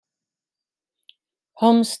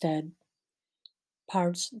Homestead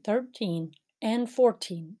Parts 13 and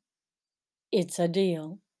 14. It's a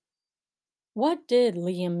deal. What did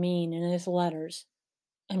Liam mean in his letters?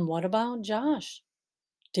 And what about Josh?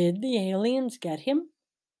 Did the aliens get him?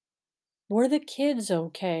 Were the kids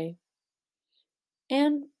okay?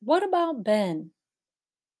 And what about Ben?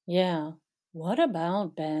 Yeah, what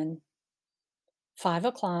about Ben? 5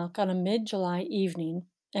 o'clock on a mid-July evening,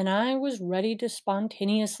 and I was ready to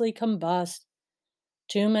spontaneously combust.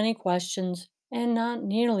 Too many questions and not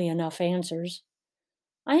nearly enough answers.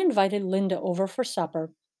 I invited Linda over for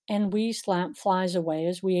supper, and we slapped flies away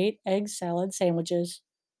as we ate egg salad sandwiches.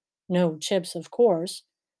 No chips, of course.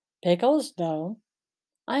 Pickles, though.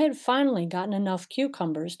 I had finally gotten enough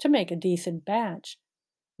cucumbers to make a decent batch.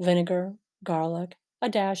 Vinegar, garlic, a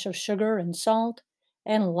dash of sugar and salt,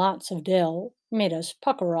 and lots of dill made us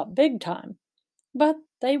pucker up big time, but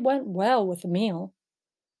they went well with the meal.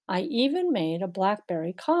 I even made a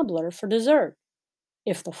blackberry cobbler for dessert,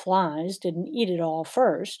 if the flies didn't eat it all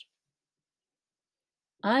first.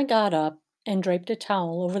 I got up and draped a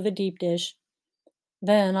towel over the deep dish.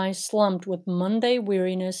 Then I slumped with Monday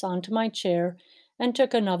weariness onto my chair and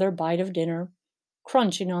took another bite of dinner,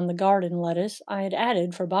 crunching on the garden lettuce I had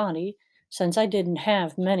added for body, since I didn't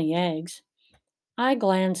have many eggs. I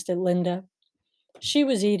glanced at Linda. She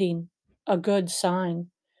was eating, a good sign,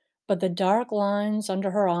 but the dark lines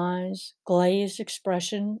under her eyes, glazed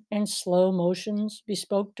expression, and slow motions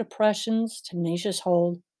bespoke depression's tenacious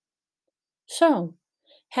hold. So,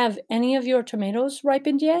 have any of your tomatoes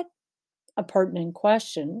ripened yet? A pertinent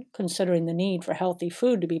question, considering the need for healthy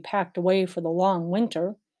food to be packed away for the long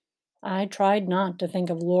winter. I tried not to think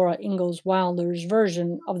of Laura Ingalls Wilder's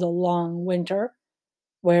version of the long winter,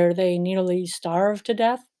 where they nearly starved to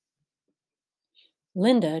death.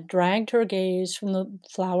 Linda dragged her gaze from the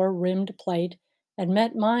flower rimmed plate and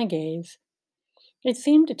met my gaze. It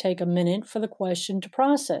seemed to take a minute for the question to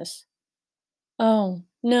process. Oh,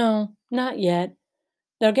 no, not yet.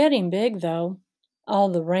 They're getting big, though. All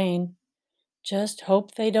the rain. Just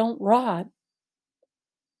hope they don't rot.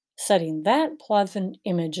 Setting that pleasant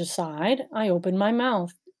image aside, I opened my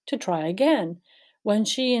mouth to try again when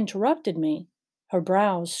she interrupted me, her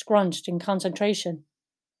brows scrunched in concentration.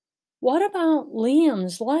 What about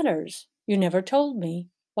Liam's letters? You never told me.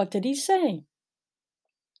 What did he say?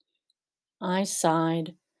 I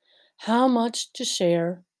sighed. How much to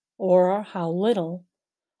share, or how little?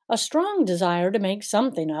 A strong desire to make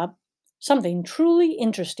something up, something truly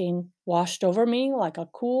interesting, washed over me like a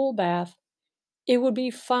cool bath. It would be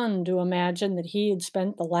fun to imagine that he had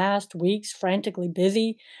spent the last weeks frantically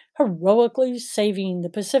busy, heroically saving the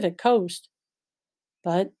Pacific coast.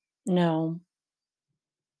 But no,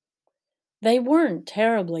 they weren't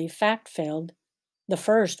terribly fact-filled. The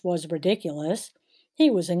first was ridiculous. He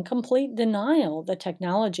was in complete denial that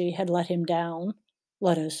technology had let him down,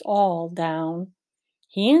 let us all down.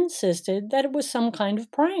 He insisted that it was some kind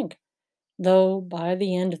of prank, though by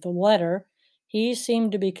the end of the letter, he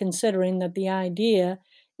seemed to be considering that the idea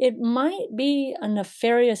it might be a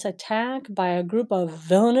nefarious attack by a group of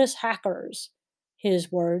villainous hackers.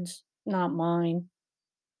 His words, not mine.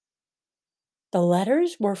 The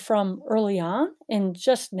letters were from early on and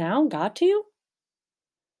just now got to you?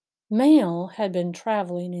 Mail had been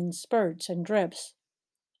traveling in spurts and drips.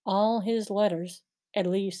 All his letters, at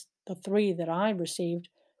least the 3 that I received,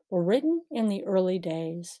 were written in the early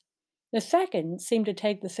days. The second seemed to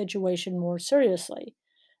take the situation more seriously,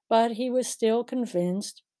 but he was still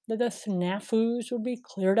convinced that the snafus would be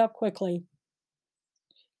cleared up quickly.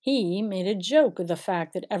 He made a joke of the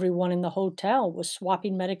fact that everyone in the hotel was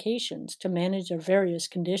swapping medications to manage their various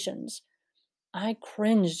conditions. I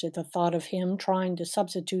cringed at the thought of him trying to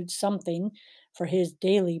substitute something for his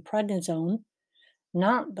daily prednisone,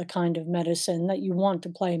 not the kind of medicine that you want to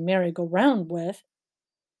play merry-go-round with.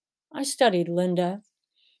 I studied Linda,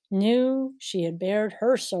 knew she had bared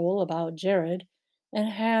her soul about Jared, and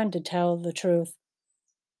had to tell the truth.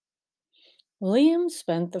 Liam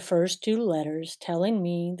spent the first 2 letters telling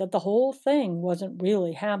me that the whole thing wasn't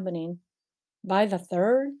really happening. By the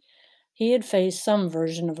third, he had faced some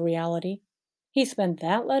version of reality. He spent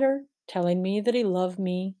that letter telling me that he loved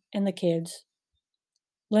me and the kids.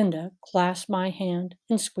 Linda clasped my hand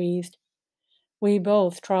and squeezed. We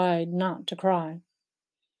both tried not to cry.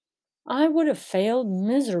 I would have failed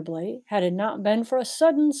miserably had it not been for a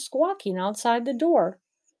sudden squawking outside the door.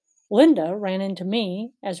 Linda ran into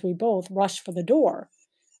me as we both rushed for the door.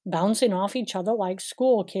 Bouncing off each other like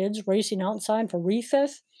school kids racing outside for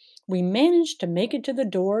recess, we managed to make it to the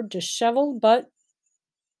door, disheveled but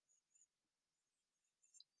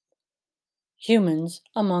humans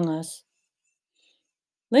among us.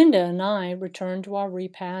 Linda and I returned to our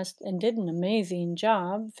repast and did an amazing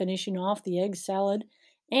job finishing off the egg salad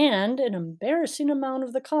and an embarrassing amount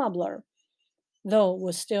of the cobbler. Though it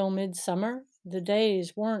was still midsummer, the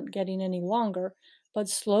days weren't getting any longer, but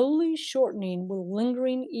slowly shortening, with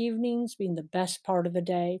lingering evenings being the best part of the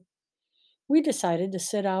day. We decided to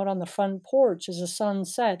sit out on the front porch as the sun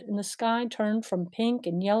set and the sky turned from pink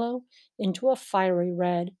and yellow into a fiery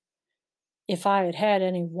red. If I had had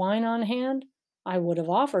any wine on hand, I would have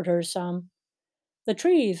offered her some. The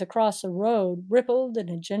trees across the road rippled in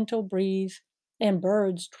a gentle breeze, and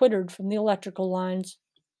birds twittered from the electrical lines.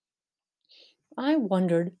 I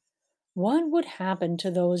wondered what would happen to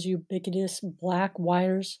those ubiquitous black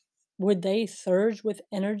wires. Would they surge with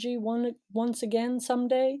energy once again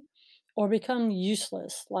someday? Or become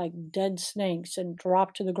useless like dead snakes and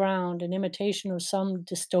drop to the ground in imitation of some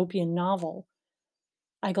dystopian novel?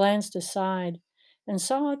 I glanced aside and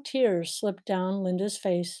saw a tear slip down Linda's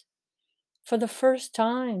face. For the first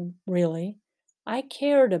time, really, I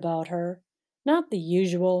cared about her. Not the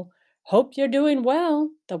usual, "Hope you're doing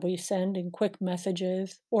well," that we send in quick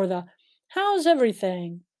messages, or the "How's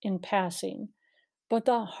everything" in passing, but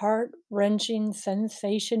the heart wrenching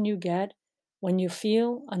sensation you get when you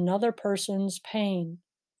feel another person's pain.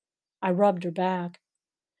 I rubbed her back.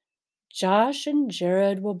 "Josh and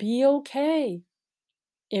Jared will be okay."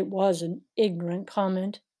 It was an ignorant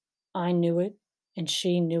comment. I knew it, and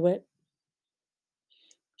she knew it.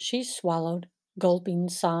 She swallowed, gulping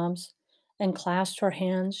sobs, and clasped her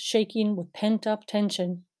hands, shaking with pent up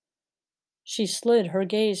tension. She slid her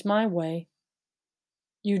gaze my way.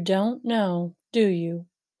 "You don't know, do you?"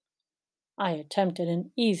 I attempted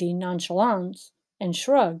an easy nonchalance and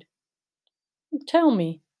shrugged. "Tell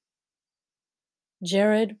me."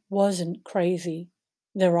 "Jared wasn't crazy.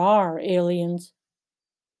 There are aliens."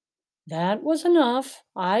 That was enough.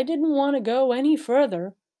 I didn't want to go any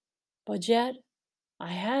further, but yet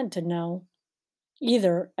I had to know.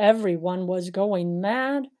 Either everyone was going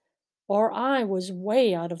mad, or I was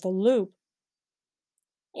way out of the loop.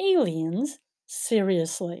 "Aliens?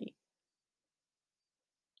 Seriously?"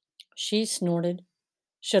 She snorted.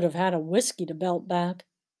 Should have had a whiskey to belt back.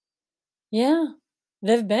 "Yeah,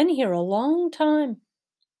 they've been here a long time.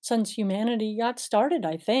 Since humanity got started,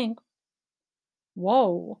 I think."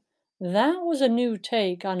 Whoa, that was a new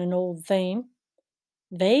take on an old theme.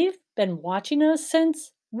 They've been watching us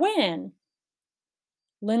since when?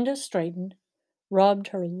 Linda straightened, rubbed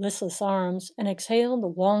her listless arms, and exhaled a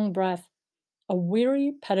long breath. A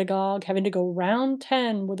weary pedagogue having to go round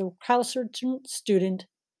 10 with a recalcitrant student.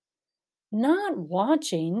 "Not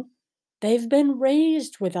watching. They've been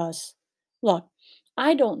raised with us. Look,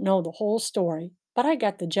 I don't know the whole story, but I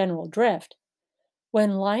get the general drift.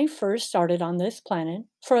 When life first started on this planet,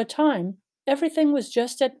 for a time, everything was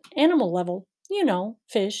just at animal level.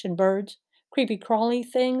 Fish and birds, creepy crawly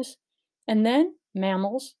things, and then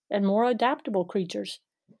mammals and more adaptable creatures.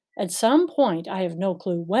 At some point, I have no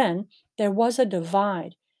clue when, there was a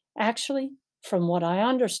divide. Actually, from what I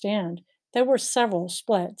understand, there were several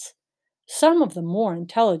splits. Some of the more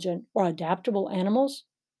intelligent or adaptable animals,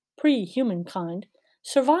 pre-humankind,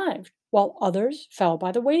 survived, while others fell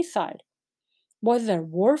by the wayside. Was there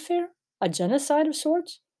warfare? A genocide of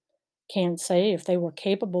sorts? Can't say if they were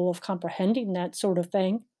capable of comprehending that sort of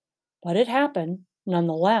thing, but it happened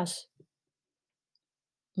nonetheless."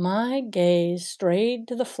 My gaze strayed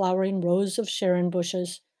to the flowering rows of Sharon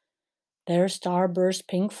bushes. Their starburst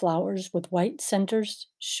pink flowers with white centers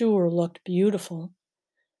sure looked beautiful.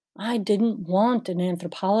 I didn't want an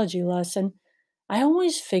anthropology lesson. I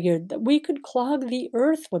always figured that we could clog the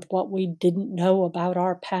earth with what we didn't know about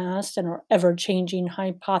our past, and our ever changing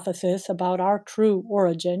hypothesis about our true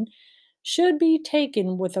origin should be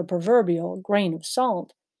taken with a proverbial grain of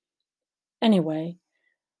salt. Anyway,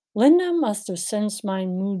 Linda must have sensed my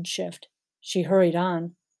mood shift. She hurried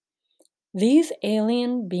on. "These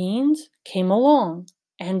alien beings came along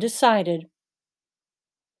and decided."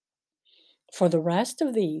 For the rest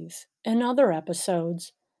of these and other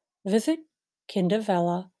episodes, visit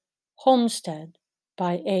Kindavella Homestead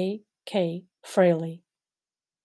by A. K. Fraley.